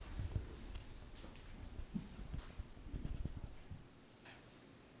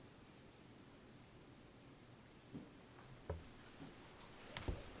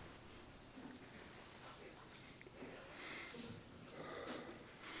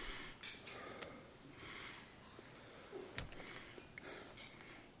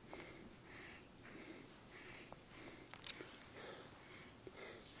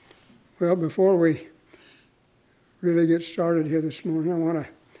Well, before we really get started here this morning, I want to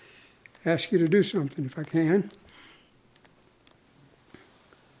ask you to do something, if I can.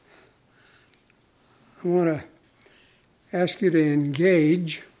 I want to ask you to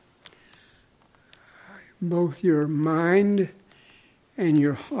engage both your mind and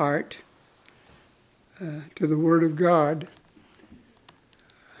your heart to the Word of God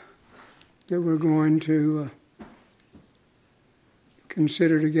that we're going to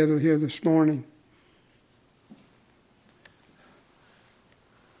consider together here this morning.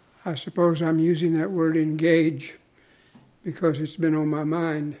 I suppose I'm using that word engage because it's been on my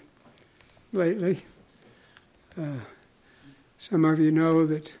mind lately. Some of you know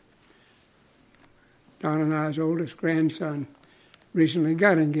that Don and I's oldest grandson recently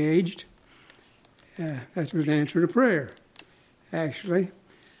got engaged. That was an answer to prayer, actually.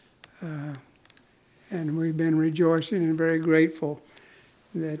 And we've been rejoicing and very grateful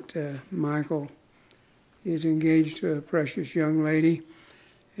that Michael is engaged to a precious young lady.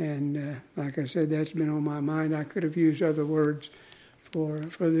 And like I said, that's been on my mind. I could have used other words for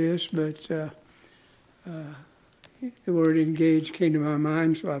this, but the word engage came to my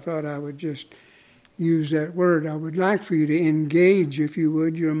mind, so I thought I would just use that word. I would like for you to engage, if you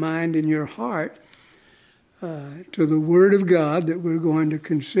would, your mind and your heart to the Word of God that we're going to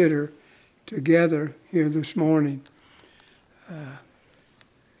consider together here this morning.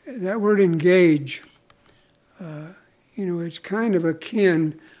 That word engage, it's kind of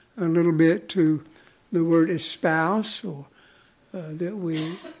akin a little bit to the word espouse, or that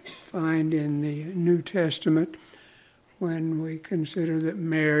we find in the New Testament when we consider that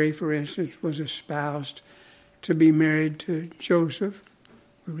Mary, for instance, was espoused to be married to Joseph.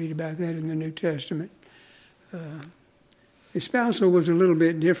 We read about that in the New Testament. Espousal was a little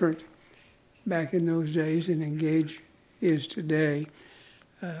bit different back in those days than engage is today.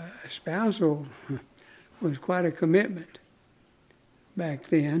 Espousal was quite a commitment back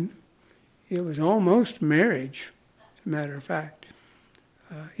then. It was almost marriage, as a matter of fact.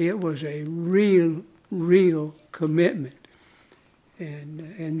 It was a real commitment.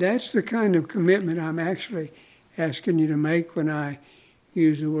 And that's the kind of commitment I'm actually asking you to make when I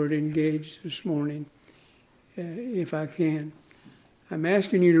use the word engage this morning, if I can. I'm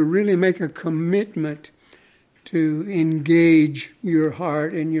asking you to really make a commitment to engage your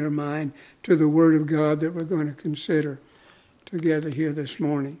heart and your mind to the Word of God that we're going to consider together here this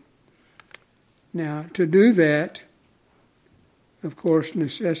morning. Now, to do that, of course,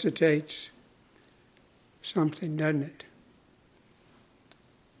 necessitates something, doesn't it?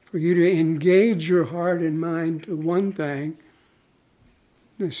 For you to engage your heart and mind to one thing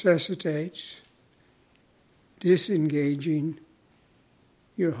necessitates disengaging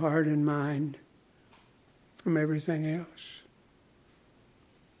your heart and mind from everything else.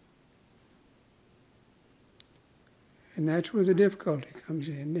 And that's where the difficulty comes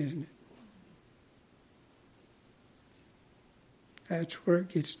in, isn't it? That's where it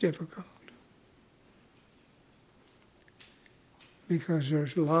gets difficult. Because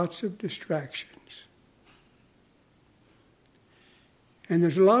there's lots of distractions. And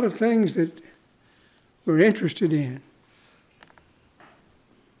there's a lot of things that we're interested in.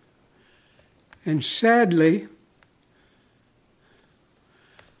 And sadly,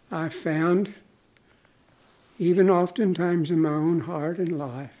 I found, even oftentimes in my own heart and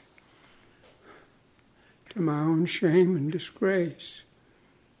life, to my own shame and disgrace,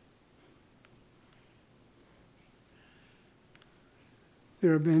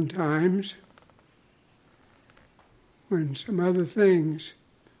 there have been times when some other things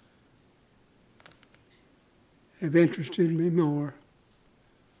have interested me more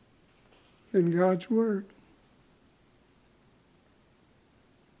than God's Word.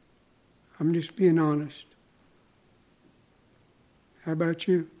 I'm just being honest. How about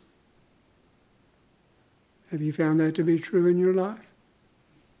you? Have you found that to be true in your life?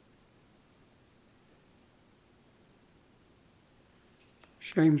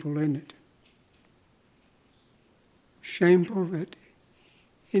 Shameful, isn't it? Shameful that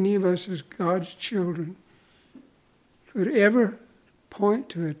any of us as God's children could ever point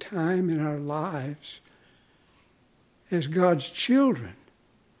to a time in our lives as God's children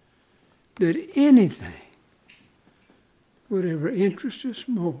that anything would ever interest us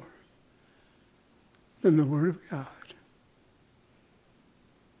more than the Word of God.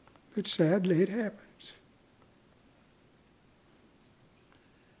 But sadly, it happens.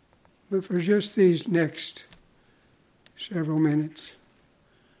 But for just these next several minutes,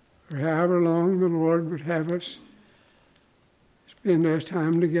 or however long the Lord would have us spend our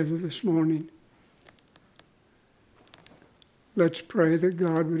time together this morning, Let's pray that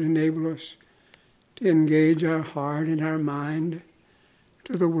God would enable us to engage our heart and our mind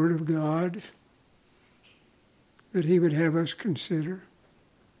to the Word of God, that He would have us consider.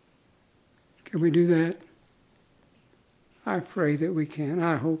 Can we do that? I pray that we can.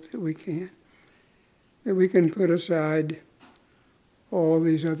 I hope that we can. That we can put aside all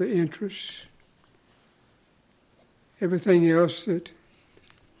these other interests, everything else that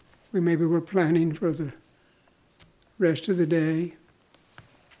we maybe were planning for the rest of the day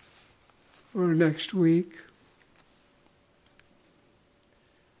or next week,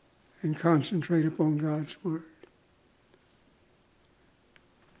 and concentrate upon God's Word.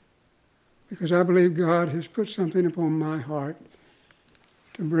 Because I believe God has put something upon my heart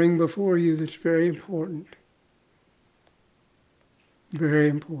to bring before you that's very important. Very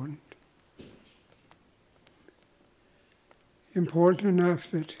important. Important enough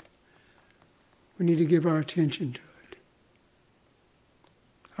that we need to give our attention to it.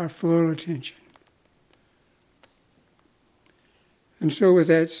 Our full attention. And so with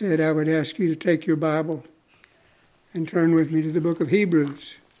that said, I would ask you to take your Bible and turn with me to the book of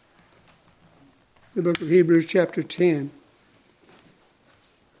Hebrews. The book of Hebrews chapter 10.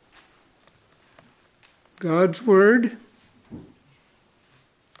 God's Word,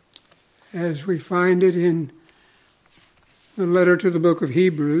 as we find it in the letter to the book of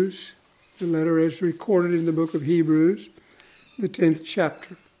Hebrews, the letter as recorded in the book of Hebrews, the 10th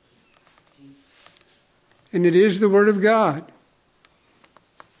chapter. And it is the Word of God.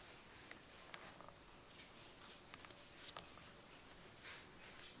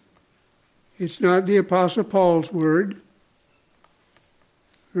 It's not the Apostle Paul's word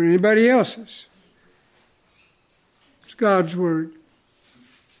or anybody else's. It's God's Word.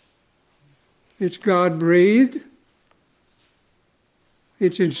 It's God-breathed.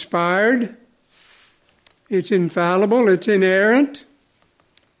 It's inspired. It's infallible. It's inerrant.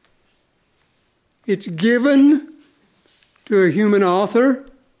 It's given to a human author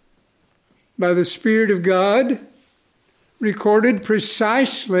by the Spirit of God, recorded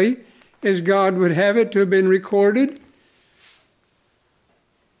precisely as God would have it to have been recorded.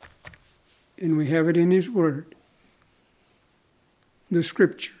 And we have it in His Word, the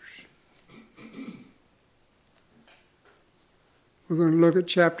Scriptures. We're going to look at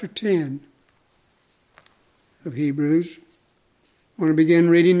chapter 10 of Hebrews. I want to begin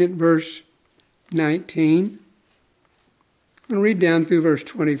reading at verse 19. I'm going to read down through verse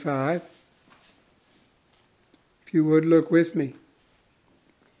 25. If you would, look with me.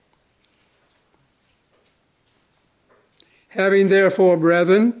 Having therefore,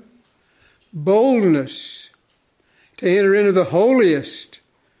 brethren, boldness to enter into the holiest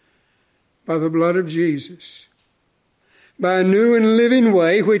by the blood of Jesus, by a new and living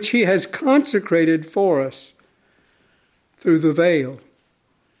way which He has consecrated for us through the veil,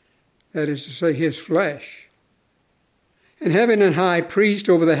 that is to say, His flesh. And having an high priest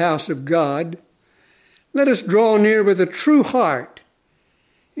over the house of God, let us draw near with a true heart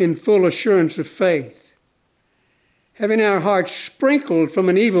in full assurance of faith, having our hearts sprinkled from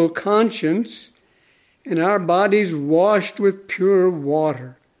an evil conscience and our bodies washed with pure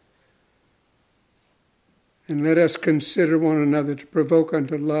water. And let us consider one another to provoke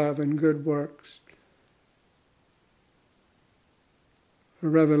unto love and good works. Or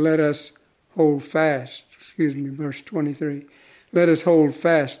rather, let us hold fast, verse 23. Let us hold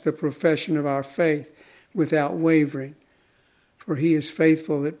fast the profession of our faith without wavering, for He is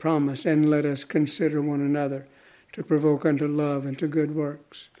faithful that promised. And let us consider one another to provoke unto love and to good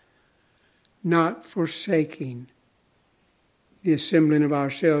works, not forsaking the assembling of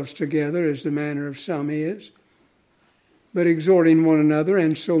ourselves together, as the manner of some is, but exhorting one another,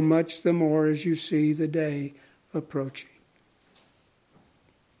 and so much the more as you see the day approaching.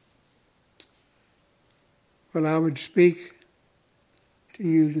 Well, I would speak to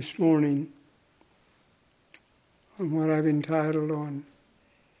you this morning on what I've entitled on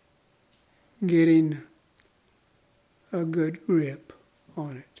getting a good grip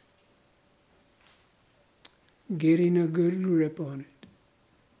on it. Getting a good grip on it.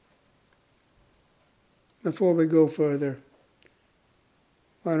 Before we go further,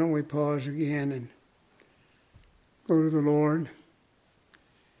 why don't we pause again and go to the Lord,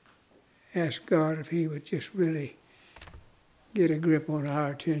 ask God if He would just really get a grip on our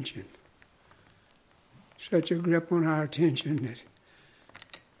attention. Such a grip on our attention that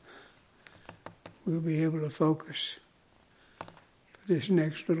we'll be able to focus for this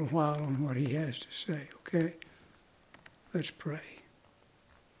next little while on what He has to say, okay? Let's pray.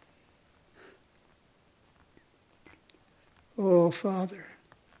 Oh, Father,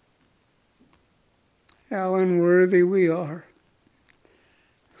 how unworthy we are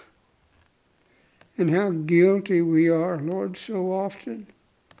and how guilty we are, Lord, so often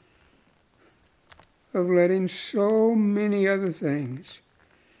of letting so many other things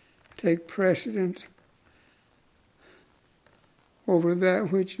take precedent over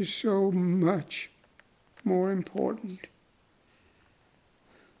that which is so much more important.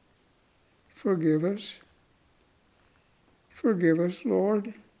 Forgive us. Forgive us,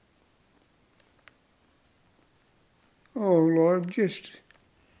 Lord. Oh, Lord, just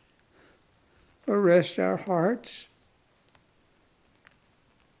arrest our hearts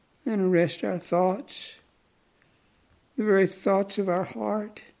and arrest our thoughts, the very thoughts of our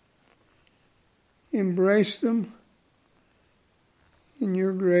heart. Embrace them in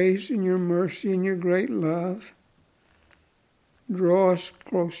your grace and your mercy and your great love. Draw us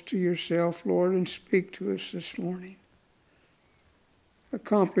close to yourself, Lord, and speak to us this morning.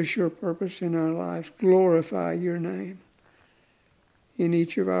 Accomplish your purpose in our lives. Glorify your name in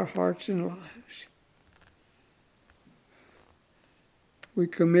each of our hearts and lives. We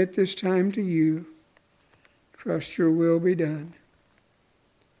commit this time to you. Trust your will be done.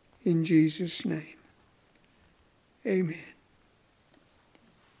 In Jesus' name, amen.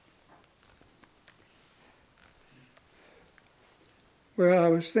 Well, I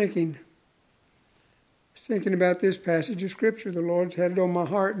was thinking about this passage of Scripture. The Lord's had it on my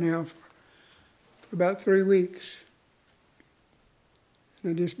heart now for about 3 weeks.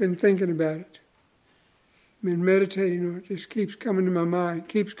 And I've just been thinking about it. Been meditating on it. It just keeps coming to my mind.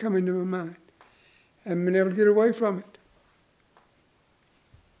 I haven't been able to get away from it.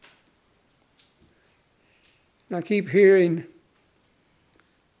 And I keep hearing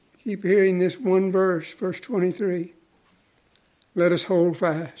this one verse, verse 23. Let us hold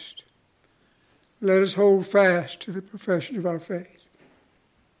fast. Let us hold fast to the profession of our faith.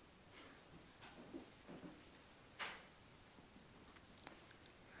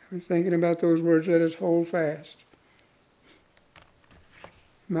 I was thinking about those words, let us hold fast.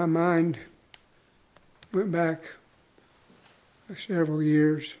 My mind went back several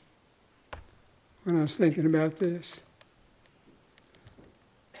years when I was thinking about this.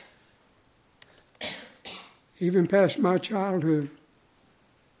 Even past my childhood.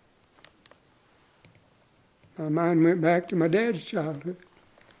 My mind went back to my dad's childhood.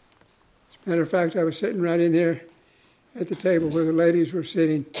 As a matter of fact, I was sitting right in there at the table where the ladies were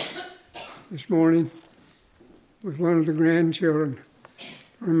sitting this morning with one of the grandchildren.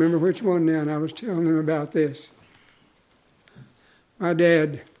 I remember which one now, and I was telling them about this. My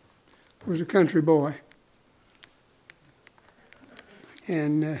dad was a country boy.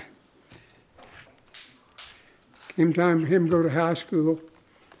 And came time for him to go to high school.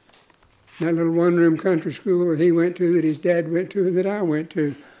 That little one-room country school that he went to, that his dad went to, and that I went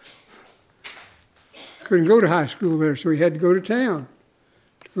to. Couldn't go to high school there, so he had to go to town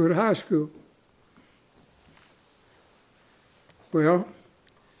to go to high school. Well,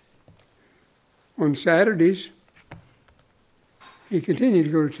 on Saturdays, he continued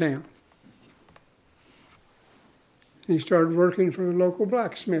to go to town. And he started working for the local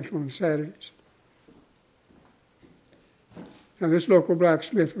blacksmith on Saturdays. Now, this local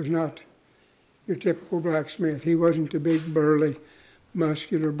blacksmith was not your typical blacksmith. He wasn't the big, burly,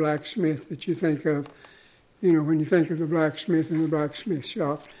 muscular blacksmith that you think of. You know, when you think of the blacksmith in the blacksmith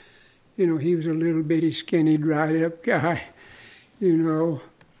shop, you know, he was a little bitty, skinny, dried-up guy, you know.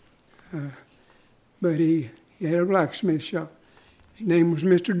 But he had a blacksmith shop. His name was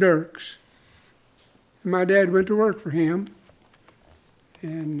Mr. Dirks. And my dad went to work for him.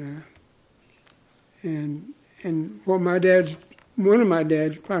 And what one of my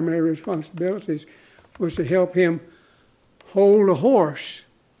dad's primary responsibilities was to help him hold a horse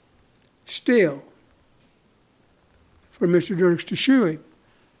still for Mr. Dirks to shoe him.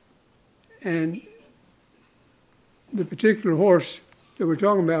 And the particular horse that we're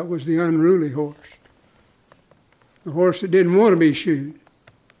talking about was the unruly horse. The horse that didn't want to be shoed.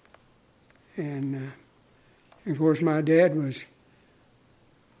 And of course my dad wasn't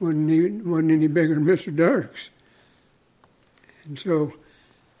any bigger than Mr. Dirks. And so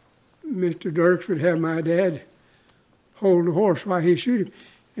Mr. Dirks would have my dad hold the horse while he shoot him.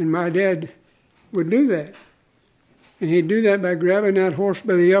 And my dad would do that. And he'd do that by grabbing that horse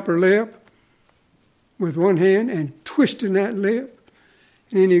by the upper lip with one hand and twisting that lip.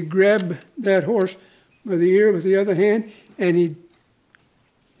 And then he'd grab that horse by the ear with the other hand and he'd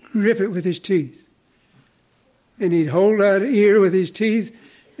grip it with his teeth. And he'd hold that ear with his teeth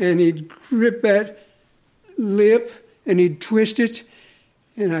and he'd grip that lip and he'd twist it.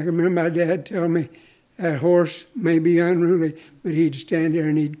 And I can remember my dad telling me that horse may be unruly, but he'd stand there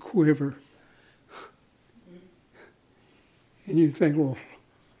and he'd quiver. And you'd think, well,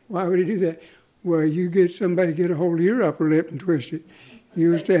 why would he do that? Well, you get somebody get a hold of your upper lip and twist it.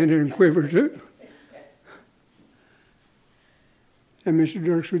 You'll stand there and quiver too. And Mr.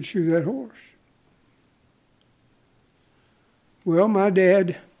 Dirks would shoe that horse. Well, my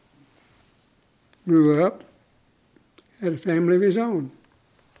dad grew up, had a family of his own.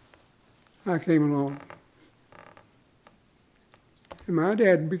 I came along. And my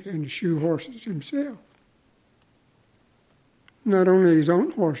dad began to shoe horses himself. Not only his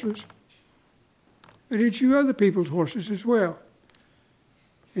own horses, but he'd shoe other people's horses as well.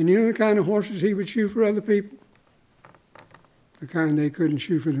 And you know the kind of horses he would shoe for other people? The kind they couldn't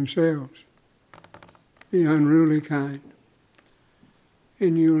shoe for themselves. The unruly kind.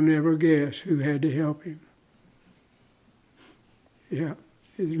 And you'll never guess who had to help him. Yeah,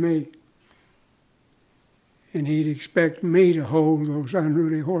 it was me. And he'd expect me to hold those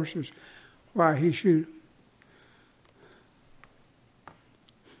unruly horses while he shoot them.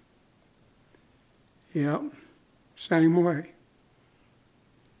 Yep, same way.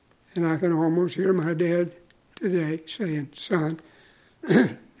 And I can almost hear my dad today saying, son,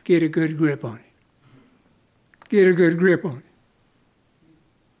 get a good grip on it. Get a good grip on it.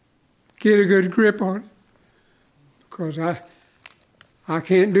 Get a good grip on it. Because I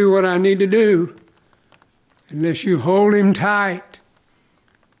can't do what I need to do unless you hold him tight.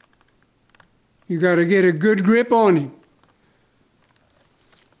 You got to get a good grip on him.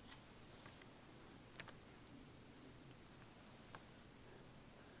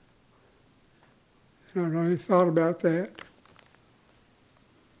 And I really thought about that.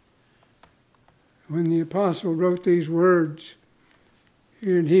 When the apostle wrote these words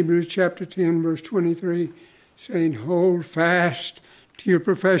here in Hebrews chapter 10, verse 23, saying, hold fast to your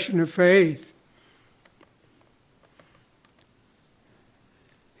profession of faith.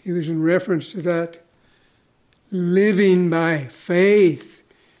 He was in reference to that living by faith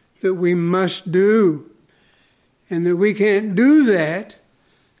that we must do. And that we can't do that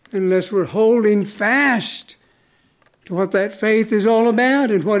unless we're holding fast to what that faith is all about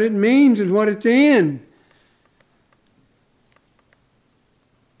and what it means and what it's in.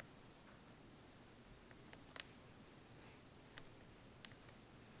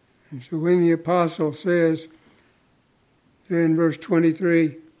 And so when the apostle says there in verse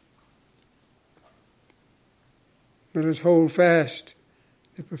 23, let us hold fast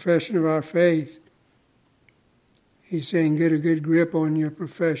the profession of our faith, he's saying get a good grip on your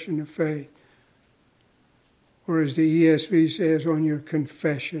profession of faith. Or as the ESV says, on your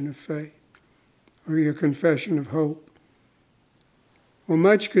confession of faith, or your confession of hope. Well,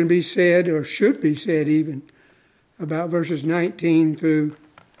 much can be said, or should be said even, about verses 19 through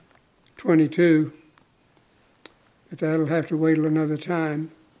 22, but that'll have to wait till another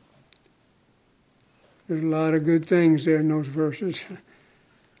time. There's a lot of good things there in those verses.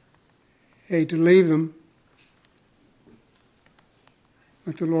 Hate to leave them,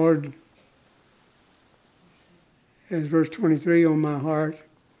 but the Lord has verse 23 on my heart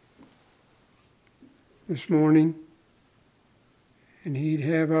this morning, and he'd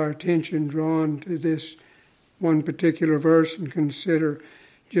have our attention drawn to this one particular verse and consider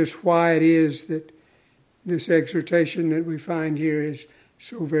just why it is that this exhortation that we find here is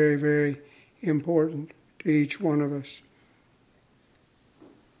so very, very important to each one of us.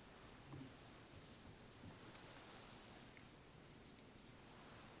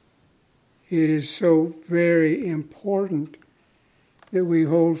 It is so very important that we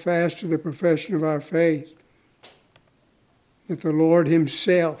hold fast to the profession of our faith, that the Lord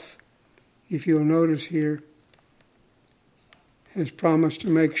himself, if you'll notice here, has promised to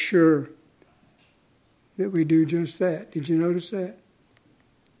make sure that we do just that. Did you notice that?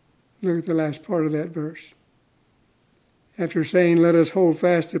 Look at the last part of that verse. After saying, let us hold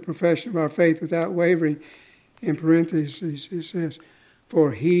fast the profession of our faith without wavering, in parentheses it says,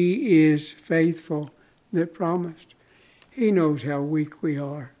 for he is faithful that promised. He knows how weak we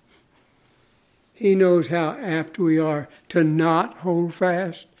are. He knows how apt we are to not hold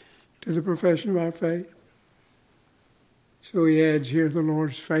fast to the profession of our faith. So he adds here, the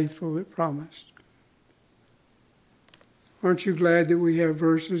Lord's faithful that promised. Aren't you glad that we have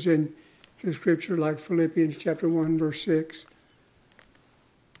verses in the Scripture like Philippians chapter 1, verse 6,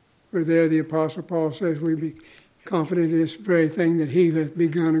 where there the Apostle Paul says, we be confident in this very thing, that he who hath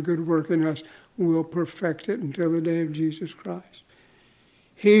begun a good work in us will perfect it until the day of Jesus Christ.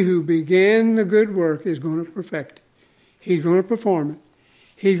 He who began the good work is going to perfect it. He's going to perform it.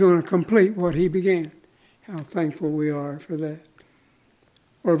 He's going to complete what he began. How thankful we are for that.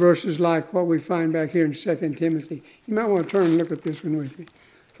 Or verses like what we find back here in 2 Timothy. You might want to turn and look at this one with me,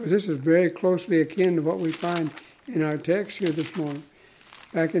 because this is very closely akin to what we find in our text here this morning.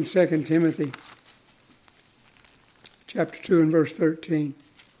 Back in 2 Timothy chapter 2 and verse 13.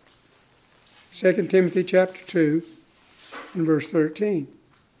 2 Timothy chapter 2 and verse 13.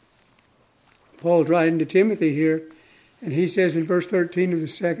 Paul's writing to Timothy here, and he says in verse 13 of the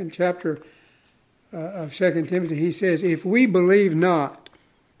second chapter of 2 Timothy, he says, if we believe not,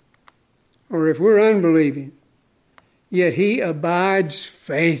 or if we're unbelieving, yet he abides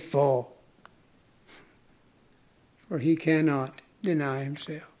faithful, for he cannot deny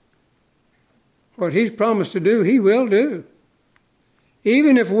himself. What he's promised to do, he will do.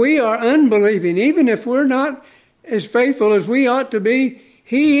 Even if we are unbelieving, even if we're not as faithful as we ought to be,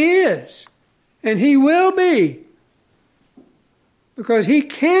 he is. And he will be. Because he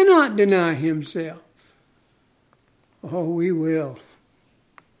cannot deny himself. Oh, we will.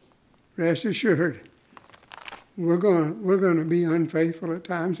 Rest assured. We're going to be unfaithful at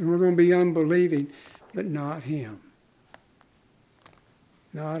times, and we're going to be unbelieving, but not him.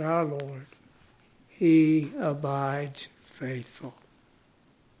 Not our Lord. He abides faithful.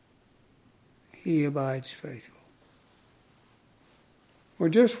 He abides faithful. Well,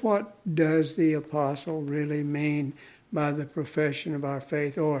 just what does the apostle really mean by the profession of our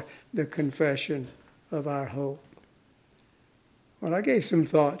faith or the confession of our hope? Well, I gave some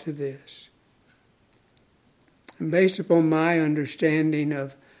thought to this. And based upon my understanding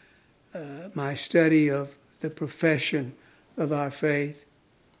of my study of the profession of our faith,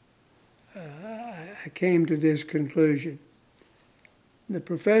 I came to this conclusion. The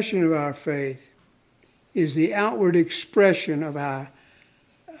profession of our faith is the outward expression of our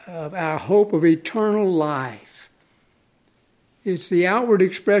hope of eternal life. It's the outward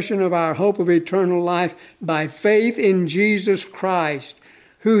expression of our hope of eternal life by faith in Jesus Christ,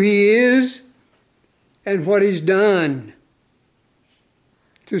 who he is and what he's done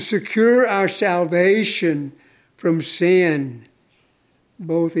to secure our salvation from sin,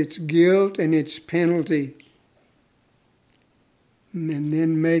 both its guilt and its penalty, and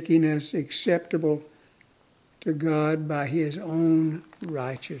then making us acceptable to God by his own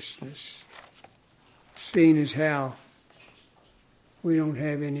righteousness, seeing as how we don't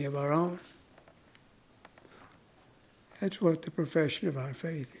have any of our own. That's what the profession of our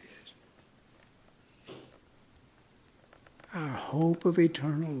faith is. Our hope of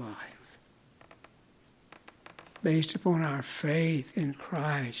eternal life, based upon our faith in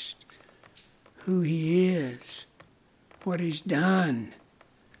Christ, who he is, what he's done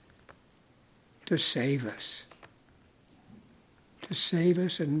to save us. To save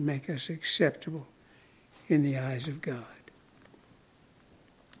us and make us acceptable in the eyes of God.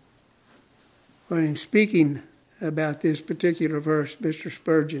 Well, in speaking about this particular verse, Mr.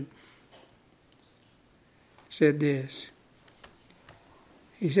 Spurgeon said this.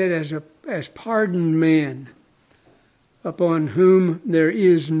 He said, as pardoned men upon whom there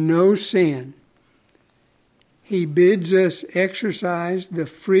is no sin, he bids us exercise the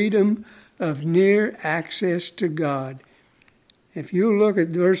freedom of near access to God. If you look at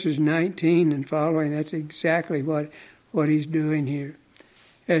verses 19 and following, that's exactly what he's doing here.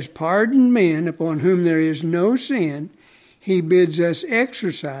 As pardoned men upon whom there is no sin, he bids us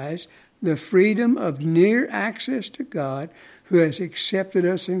exercise the freedom of near access to God who has accepted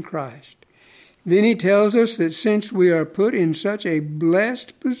us in Christ. Then he tells us that since we are put in such a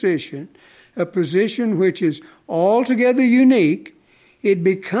blessed position, a position which is altogether unique, it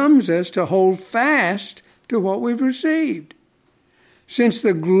becomes us to hold fast to what we've received. Since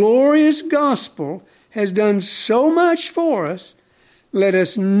the glorious gospel has done so much for us, let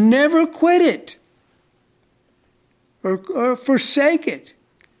us never quit it or forsake it.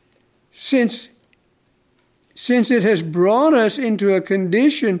 Since it has brought us into a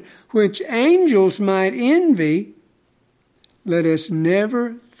condition which angels might envy, let us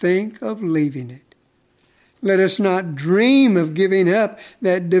never think of leaving it. Let us not dream of giving up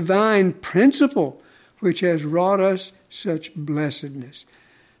that divine principle which has wrought us such blessedness,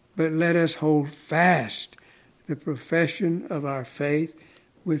 but let us hold fast the profession of our faith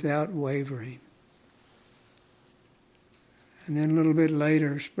without wavering. And then a little bit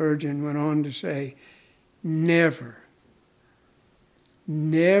later, Spurgeon went on to say, never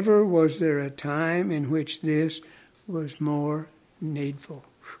was there a time in which this was more needful.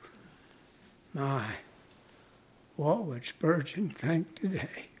 My, what would Spurgeon think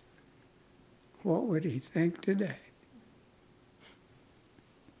today? What would he think today?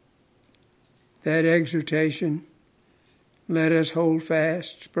 That exhortation, let us hold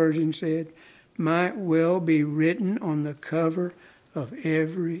fast, Spurgeon said, might well be written on the cover of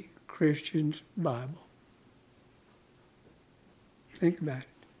every Christian's Bible. Think about it.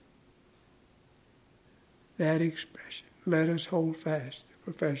 That expression, let us hold fast the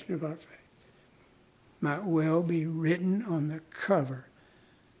profession of our faith might well be written on the cover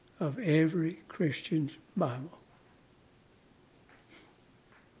of every Christian's Bible.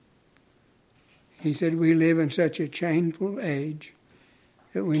 He said we live in such a changeful age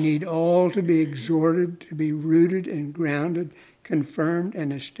that we need all to be exhorted, to be rooted and grounded, confirmed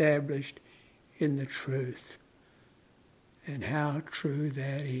and established in the truth. And how true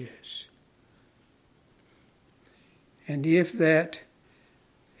that is. And if that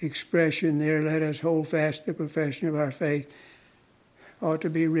expression there, let us hold fast the profession of our faith, ought to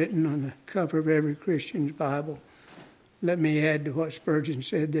be written on the cover of every Christian's Bible, let me add to what Spurgeon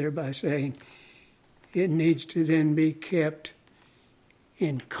said there by saying, it needs to then be kept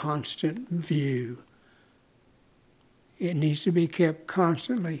in constant view. It needs to be kept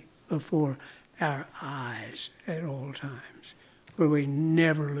constantly before our eyes at all times, where we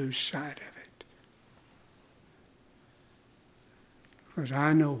never lose sight of it. Because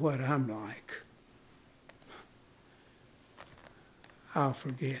I know what I'm like. I'll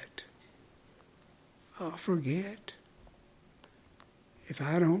forget. If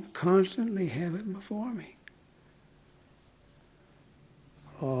I don't constantly have it before me.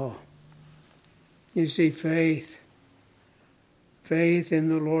 Oh, you see, faith in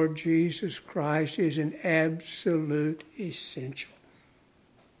the Lord Jesus Christ is an absolute essential.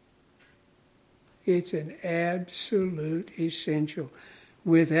 It's an absolute essential,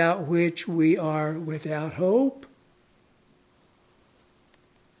 without which we are without hope.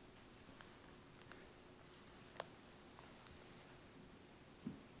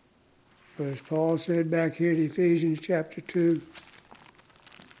 As Paul said back here in Ephesians chapter 2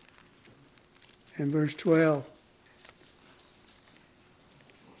 and verse 12,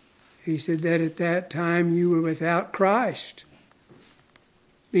 he said that at that time you were without Christ,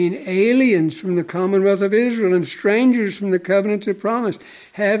 being aliens from the commonwealth of Israel and strangers from the covenants of promise,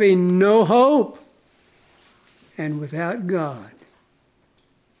 having no hope and without God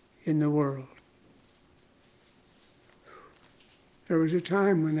in the world. There was a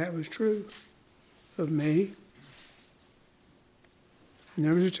time when that was true of me. And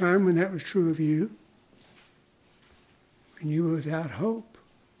there was a time when that was true of you. When you were without hope.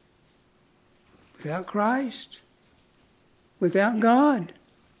 Without Christ. Without God.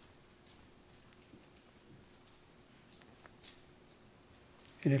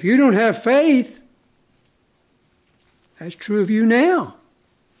 And if you don't have faith, that's true of you now.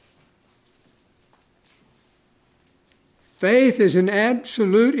 Faith is an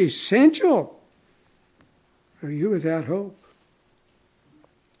absolute essential, or you're without hope.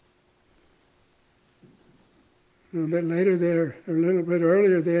 A little bit later there, or a little bit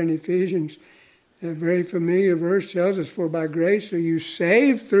earlier there in Ephesians, that very familiar verse tells us, for by grace are you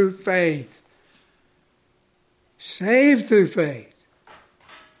saved through faith. Saved through faith.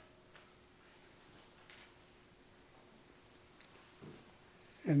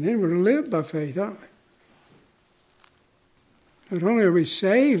 And then we're to live by faith, aren't we? Not only are we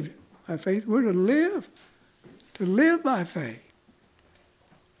saved by faith, we're to live by faith.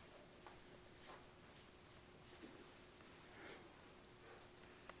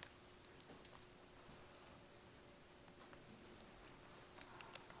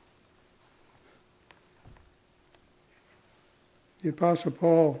 The Apostle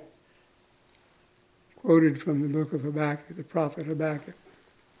Paul quoted from the book of Habakkuk, the prophet Habakkuk.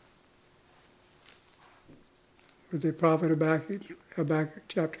 The prophet Habakkuk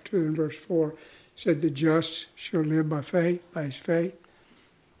chapter 2 and verse 4 said, the just shall live by faith, by his faith.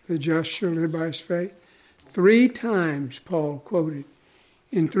 The just shall live by his faith. 3 times Paul quoted,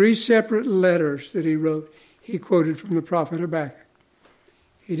 in 3 separate letters that he wrote, he quoted from the prophet Habakkuk.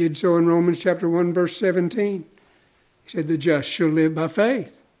 He did so in Romans chapter 1 verse 17. He said, the just shall live by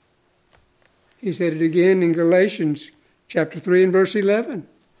faith. He said it again in Galatians chapter 3 and verse 11.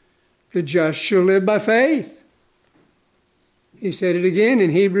 The just shall live by faith. He said it again in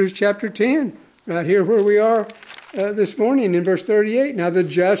Hebrews chapter 10, right here where we are this morning in verse 38. Now the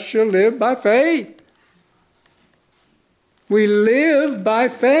just shall live by faith. We live by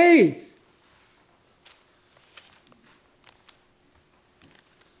faith.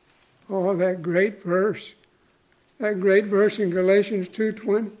 Oh, that great verse in Galatians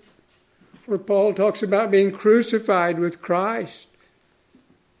 2:20, where Paul talks about being crucified with Christ.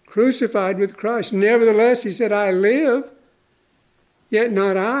 Crucified with Christ. Nevertheless, he said, I live. Yet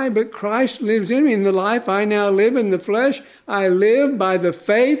not I, but Christ lives in me. In the life I now live in the flesh, I live by the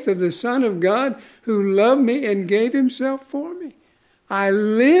faith of the Son of God who loved me and gave himself for me. I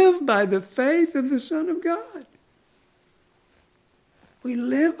live by the faith of the Son of God. We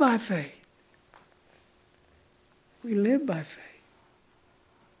live by faith. We live by faith.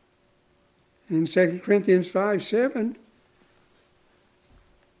 And in 2 Corinthians 5:7,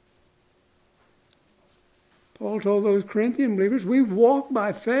 Paul told those Corinthian believers, we walk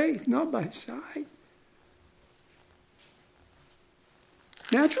by faith, not by sight.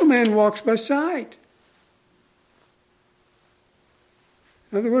 Natural man walks by sight.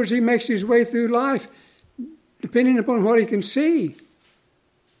 In other words, he makes his way through life depending upon what he can see,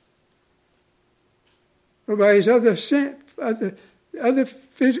 or by his other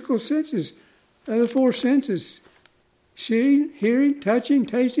physical senses, other four senses: seeing, hearing, touching,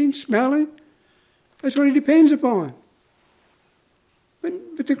 tasting, smelling. That's what he depends upon.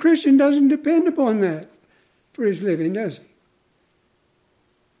 But the Christian doesn't depend upon that for his living, does he?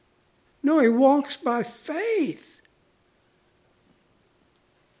 No, he walks by faith,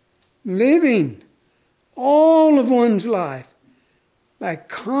 living all of one's life by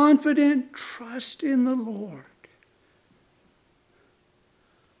confident trust in the Lord.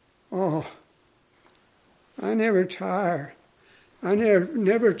 Oh, I never tire. I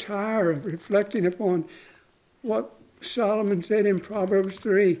never tire of reflecting upon what Solomon said in Proverbs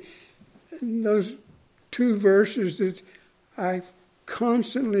 3. And those two verses that I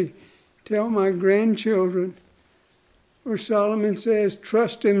constantly tell my grandchildren, where Solomon says,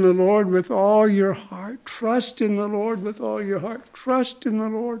 trust in the Lord with all your heart. Trust in the Lord with all your heart. Trust in the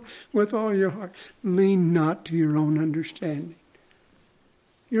Lord with all your heart. Lean not to your own understanding.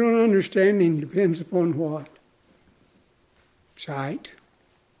 Your own understanding depends upon what? Sight,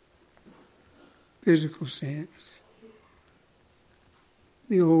 physical sense,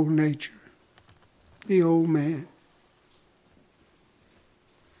 the old nature, the old man.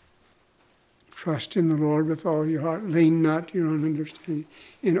 Trust in the Lord with all your heart. Lean not to your own understanding.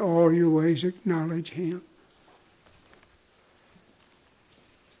 In all your ways acknowledge Him,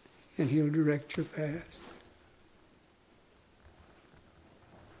 and He'll direct your path.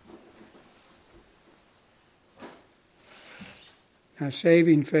 Now,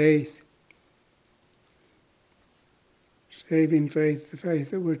 saving faith, the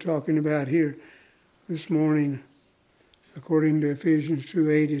faith that we're talking about here this morning, according to Ephesians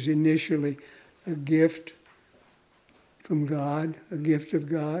 2:8, is initially a gift from God, a gift of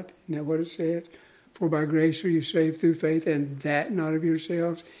God. Isn't that what it says? For by grace are you saved through faith, and that not of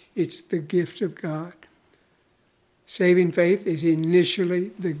yourselves. It's the gift of God. Saving faith is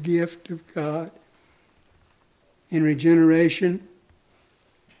initially the gift of God. In regeneration,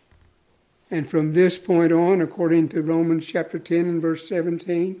 and from this point on, according to Romans chapter 10 and verse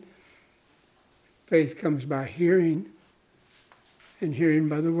 17, faith comes by hearing, and hearing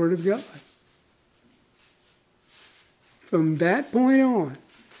by the Word of God. From that point on,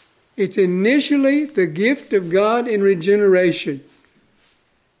 it's initially the gift of God in regeneration.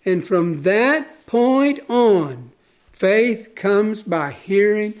 And from that point on, faith comes by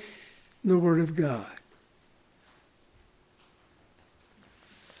hearing the Word of God.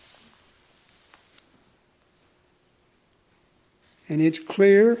 And it's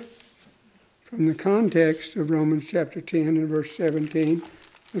clear from the context of Romans chapter 10 and verse 17.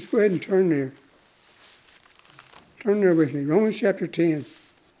 Let's go ahead and turn there. Turn there with me. Romans chapter 10.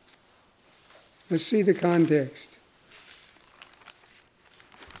 Let's see the context.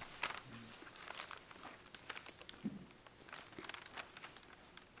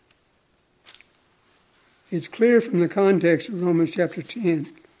 It's clear from the context of Romans chapter 10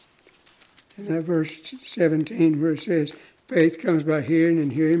 and that verse 17 where it says, faith comes by hearing,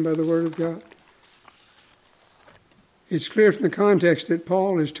 and hearing by the Word of God. It's clear from the context that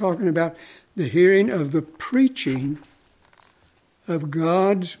Paul is talking about the hearing of the preaching of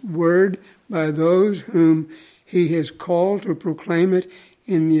God's Word by those whom He has called to proclaim it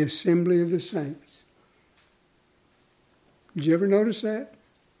in the assembly of the saints. Did you ever notice that?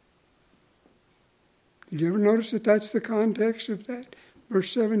 Did you ever notice that that's the context of that?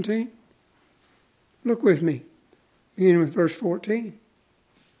 Verse 17? Look with me. Beginning with verse 14.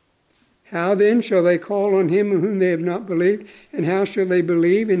 How then shall they call on him of whom they have not believed? And how shall they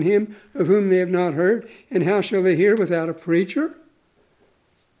believe in him of whom they have not heard? And how shall they hear without a preacher?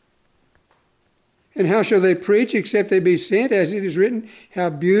 And how shall they preach except they be sent? As it is written, how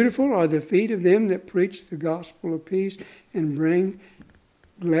beautiful are the feet of them that preach the gospel of peace and bring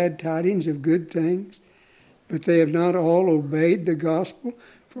glad tidings of good things. But they have not all obeyed the gospel.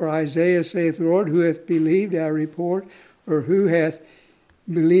 For Isaiah saith, Lord, who hath believed our report, or who hath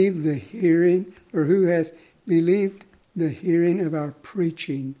believed the hearing, or who hath believed the hearing of our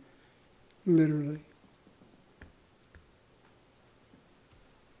preaching? Literally.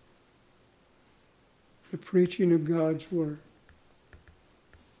 The preaching of God's Word.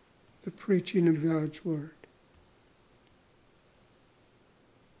 The preaching of God's Word.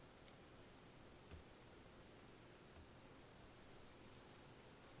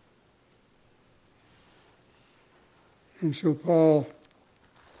 And so Paul,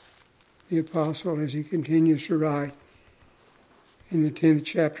 the apostle, as he continues to write in the 10th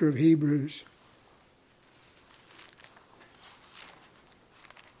chapter of Hebrews,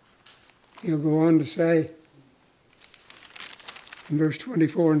 he'll go on to say in verse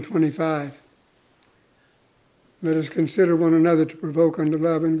 24 and 25, let us consider one another to provoke unto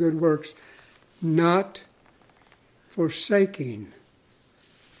love and good works, not forsaking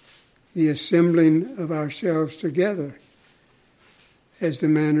the assembling of ourselves together, as the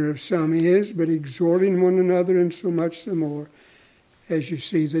manner of some is, but exhorting one another, and so much the more as you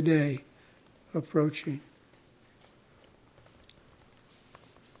see the day approaching.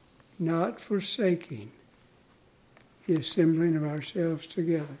 Not forsaking the assembling of ourselves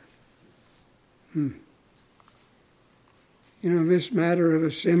together. You know, this matter of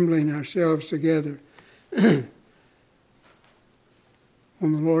assembling ourselves together on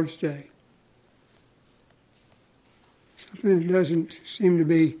the Lord's Day, something that doesn't seem to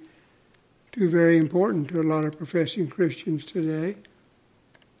be too very important to a lot of professing Christians today.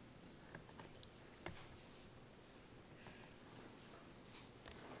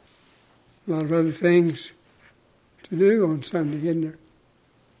 A lot of other things to do on Sunday, isn't there?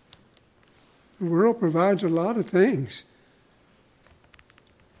 The world provides a lot of things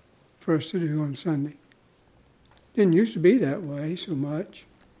for us to do on Sunday. Didn't used to be that way so much.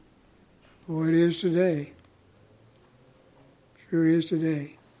 Boy, it is today. Sure is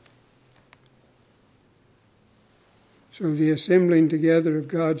today. So the assembling together of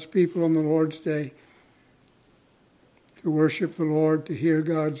God's people on the Lord's Day to worship the Lord, to hear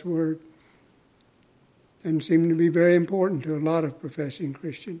God's word, doesn't seem to be very important to a lot of professing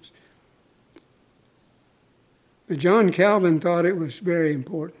Christians. But John Calvin thought it was very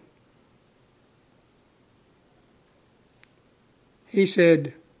important. He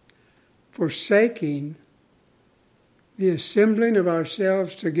said, forsaking the assembling of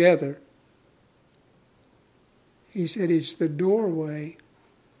ourselves together, he said it's the doorway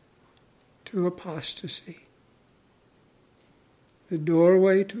to apostasy. The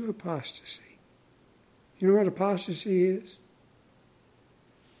doorway to apostasy. You know what apostasy is?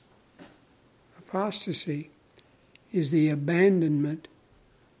 Apostasy is the abandonment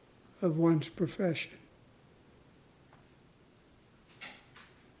of one's profession.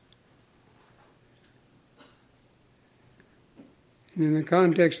 And in the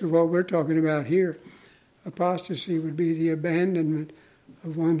context of what we're talking about here, apostasy would be the abandonment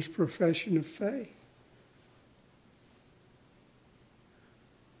of one's profession of faith.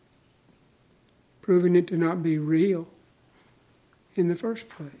 Proving it to not be real in the first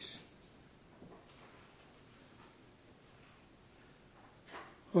place.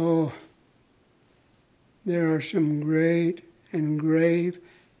 Oh, there are some great and grave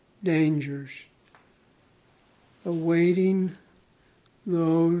dangers awaiting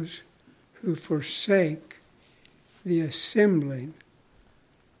those who forsake the assembling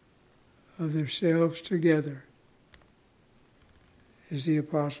of themselves together, as the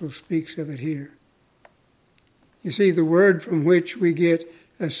apostle speaks of it here. You see, the word from which we get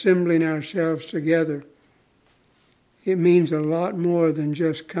assembling ourselves together, it means a lot more than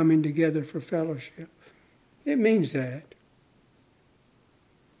just coming together for fellowship. It means that.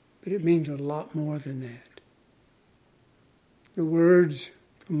 But it means a lot more than that. The words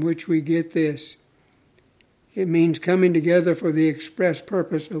from which we get this, it means coming together for the express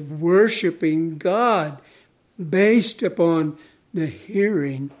purpose of worshiping God based upon the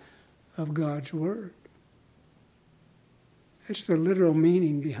hearing of God's word. That's the literal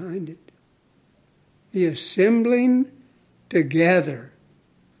meaning behind it. The assembling together.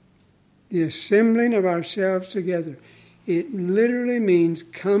 The assembling of ourselves together. It literally means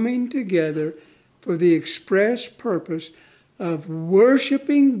coming together for the express purpose of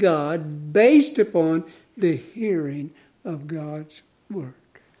worshiping God based upon the hearing of God's word.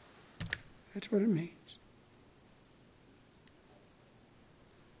 That's what it means.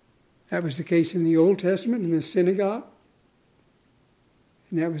 That was the case in the Old Testament in the synagogue.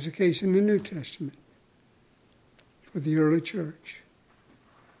 And that was the case in the New Testament for the early church.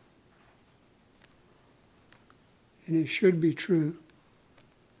 And it should be true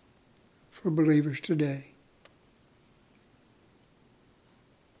for believers today.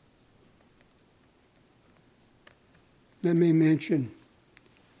 Let me mention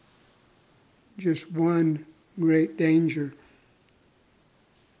just one great danger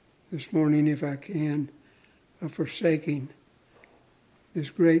this morning, if I can, of forsaking this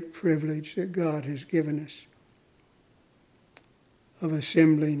great privilege that God has given us of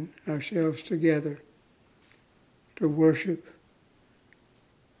assembling ourselves together to worship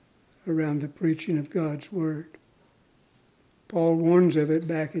around the preaching of God's word. Paul warns of it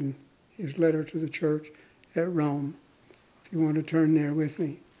back in his letter to the church at Rome. If you want to turn there with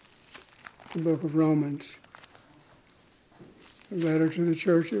me, the book of Romans, the letter to the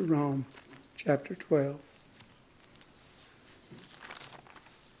church at Rome, chapter 12.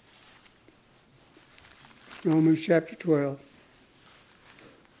 Romans chapter 12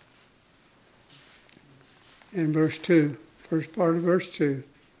 and verse 2, first part of verse 2.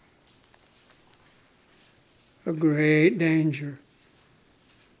 A great danger,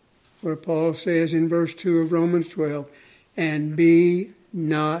 where Paul says in verse 2 of Romans 12, and be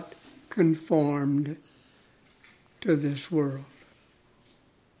not conformed to this world.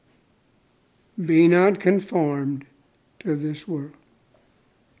 Be not conformed to this world.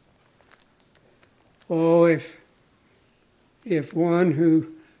 Oh, if one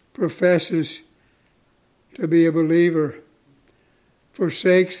who professes to be a believer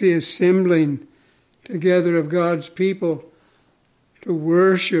forsakes the assembling together of God's people to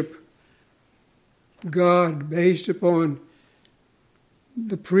worship God based upon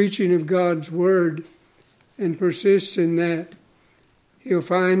the preaching of God's word and persists in that, he'll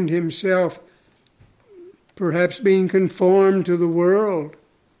find himself perhaps being conformed to the world.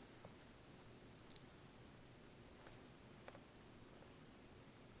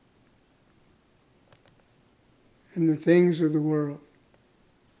 And the things of the world.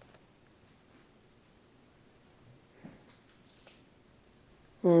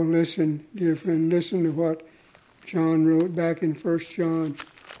 Oh, listen, dear friend, listen to what John wrote back in 1 John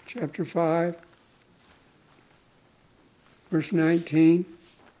chapter 5, verse 19.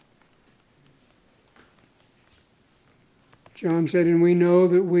 John said, and we know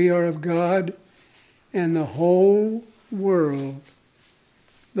that we are of God, and the whole world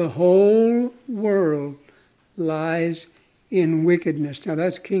lies in wickedness. Now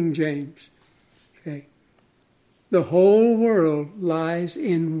that's King James. Okay. The whole world lies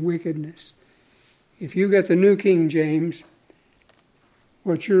in wickedness. If you got the New King James,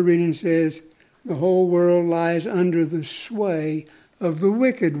 what you're reading says, the whole world lies under the sway of the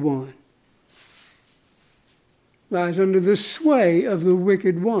wicked one. Lies under the sway of the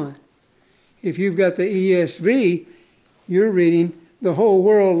wicked one. If you've got the ESV, you're reading, the whole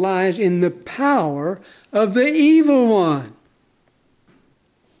world lies in the power of the evil one.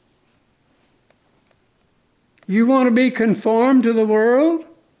 You want to be conformed to the world?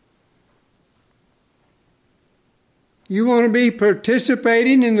 You want to be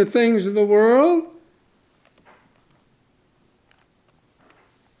participating in the things of the world?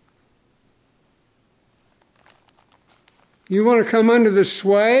 You want to come under the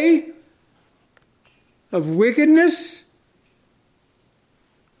sway of wickedness?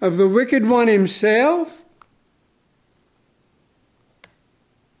 Of the wicked one himself?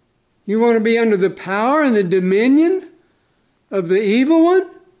 You want to be under the power and the dominion of the evil one?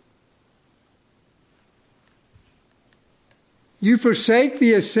 You forsake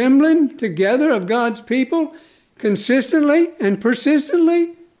the assembling together of God's people consistently and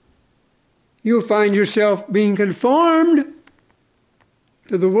persistently? You'll find yourself being conformed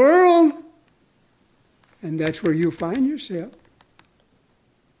to the world, and that's where you'll find yourself.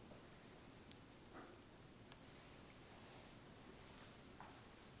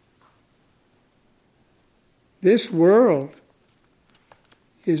 This world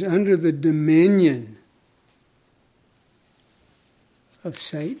is under the dominion of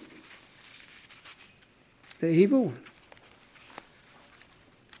Satan, the evil one.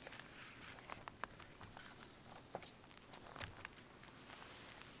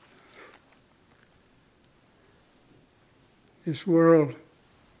 This world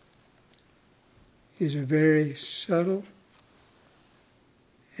is a very subtle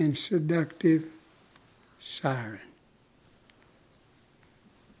and seductive siren.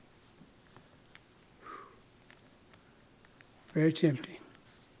 Very tempting,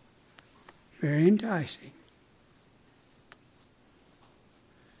 very enticing.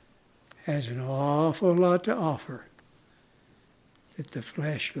 Has an awful lot to offer that the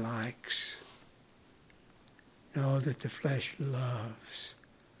flesh likes. No, that the flesh loves.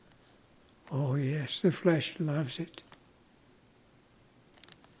 Oh yes, the flesh loves it.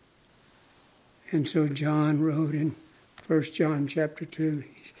 And so John wrote in 1 John chapter 2,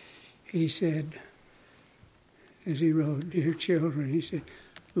 he said, as he wrote, dear children, he said,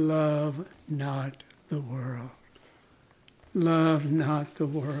 love not the world. Love not the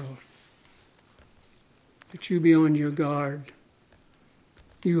world. That you be on your guard.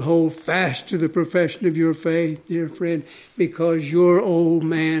 You hold fast to the profession of your faith, dear friend, because your old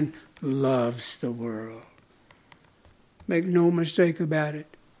man loves the world. Make no mistake about it.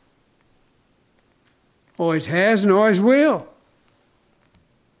 Always has and always will.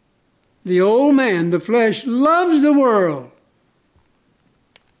 The old man, the flesh, loves the world,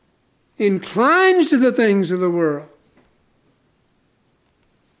 inclines to the things of the world,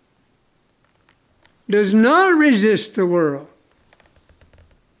 does not resist the world.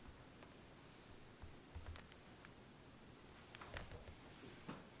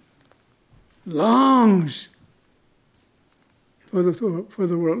 Longs for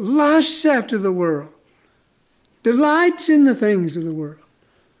the world, lusts after the world, delights in the things of the world.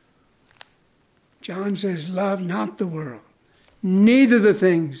 John says, love not the world, neither the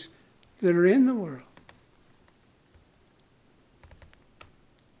things that are in the world.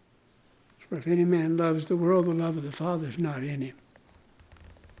 For if any man loves the world, the love of the Father is not in him.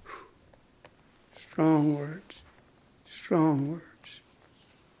 Strong words. Strong words.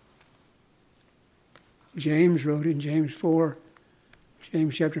 James wrote in James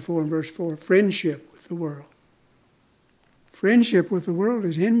chapter 4 and verse 4, friendship with the world. Friendship with the world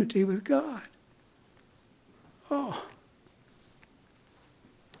is enmity with God. Oh.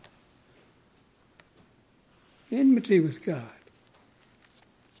 Enmity with God.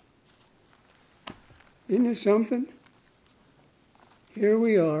 Isn't it something? Here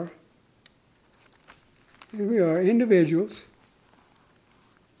we are, individuals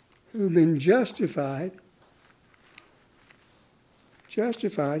who've been justified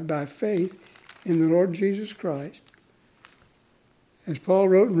by faith in the Lord Jesus Christ. As Paul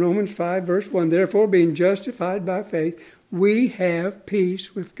wrote in Romans 5, verse 1, therefore, being justified by faith, we have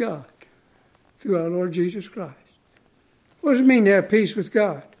peace with God through our Lord Jesus Christ. What does it mean to have peace with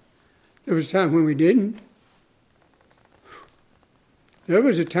God? There was a time when we didn't. There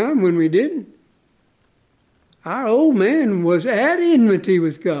was a time when we didn't. Our old man was at enmity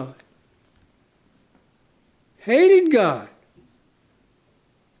with God. Hated God.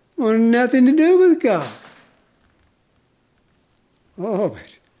 Wanted nothing to do with God. Oh, but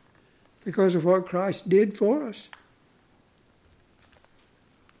because of what Christ did for us,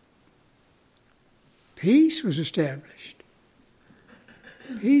 peace was established.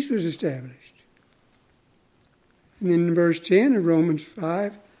 Peace was established. And then in verse 10 of Romans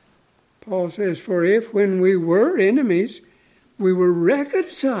 5, Paul says, for if when we were enemies, we were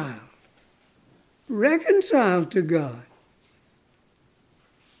reconciled to God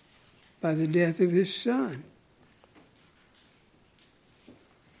by the death of his Son.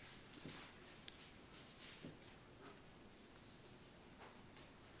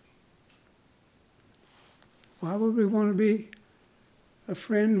 Why would we want to be a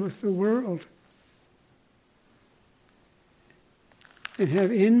friend with the world and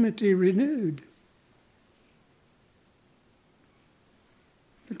have enmity renewed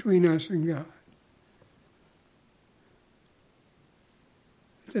between us and God?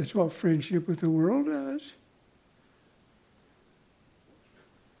 That's what friendship with the world does.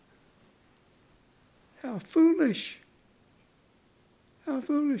 How foolish. How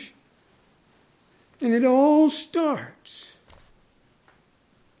foolish. And it all starts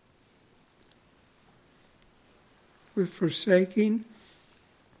with forsaking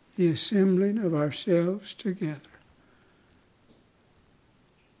the assembling of ourselves together.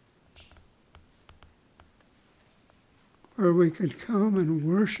 Where we could come and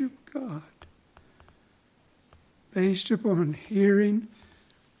worship God based upon hearing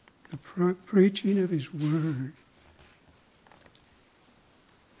the preaching of his word.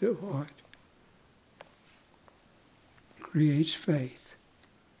 That what? Creates faith.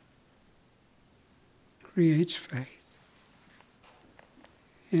 Creates faith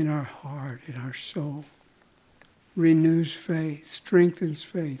in our heart, in our soul. Renews faith, strengthens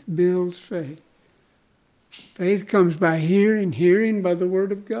faith, builds faith. Faith comes by hearing, hearing by the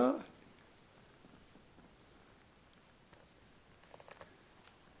word of God.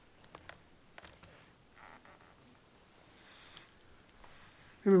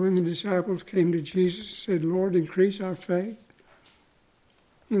 Remember when the disciples came to Jesus and said, Lord, increase our faith.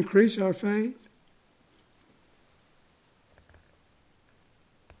 Increase our faith.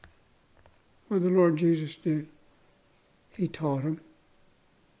 What did the Lord Jesus do? He taught them.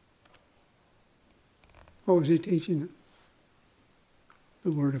 What was he teaching them?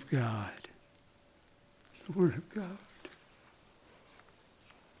 The Word of God. The Word of God.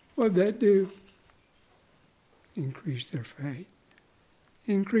 What did that do? Increase their faith.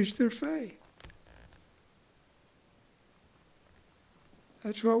 Increase their faith.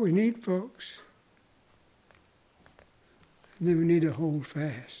 That's what we need, folks. And then we need to hold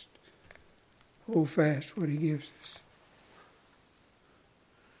fast. Hold fast what he gives us.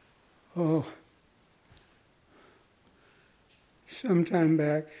 Oh, sometime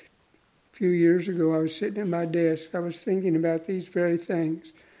back, a few years ago, I was sitting at my desk. I was thinking about these very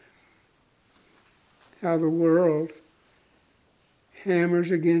things. how the world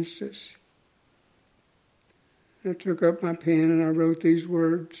hammers against us. I took up my pen and I wrote these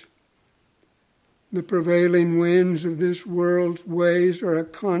words. The prevailing winds of this world's ways are a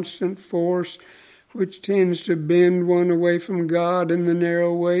constant force which tends to bend one away from God in the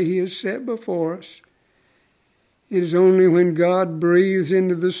narrow way He has set before us. It is only when God breathes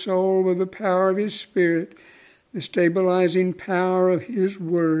into the soul with the power of His Spirit, the stabilizing power of His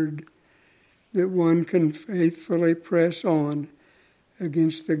Word, that one can faithfully press on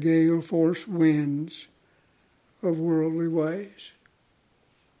against the gale-force winds of worldly ways.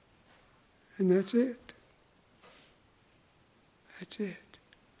 And that's it. That's it.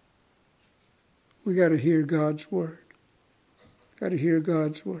 We got to hear God's Word. Got to hear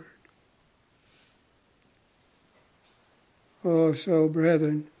God's Word. Oh, so,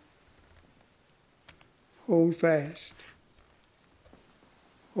 brethren, hold fast.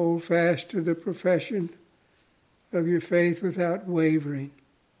 Hold fast to the profession of your faith without wavering,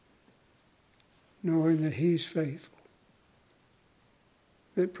 knowing that He's faithful,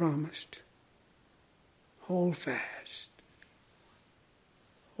 that promised. Hold fast.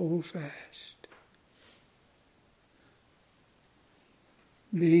 Hold fast.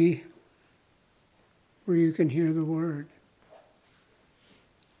 Be where you can hear the Word.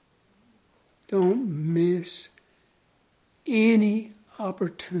 Don't miss any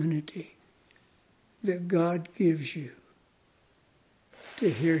opportunity that God gives you to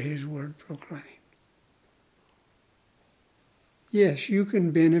hear His Word proclaimed. Yes, you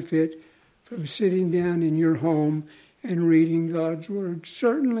can benefit from sitting down in your home and reading God's Word.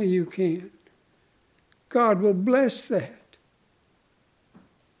 Certainly you can. God will bless that.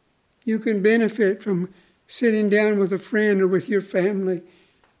 You can benefit from sitting down with a friend or with your family,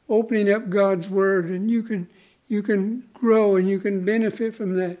 opening up God's Word, and you can grow and you can benefit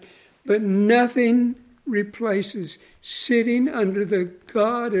from that. But nothing replaces sitting under the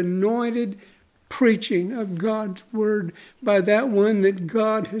God-anointed preaching of God's Word by that one that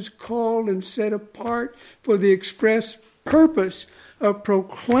God has called and set apart for the express purpose of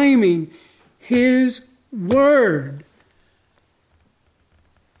proclaiming His Word.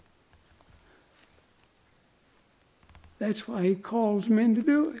 That's why He calls men to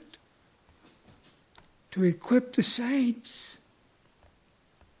do it. To equip the saints.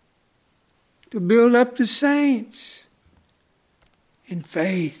 To build up the saints in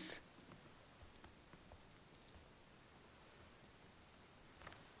faith.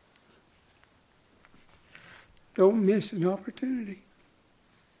 Don't miss an opportunity.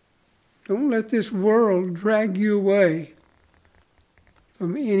 Don't let this world drag you away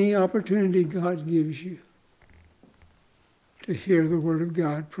from any opportunity God gives you to hear the Word of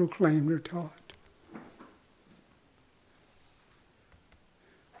God proclaimed or taught.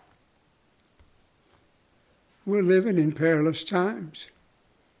 We're living in perilous times.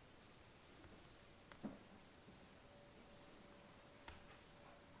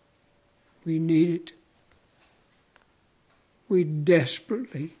 We need it. We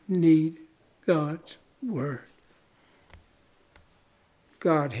desperately need God's Word.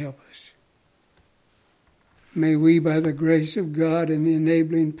 God help us. May we, by the grace of God and the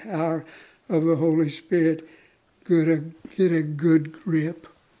enabling power of the Holy Spirit, get a good grip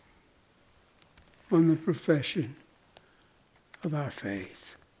on the profession of our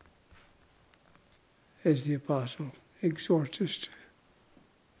faith, as the apostle exhorts us to.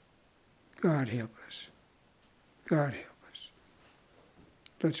 God help us. God help us.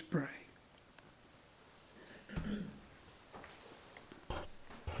 Let's pray.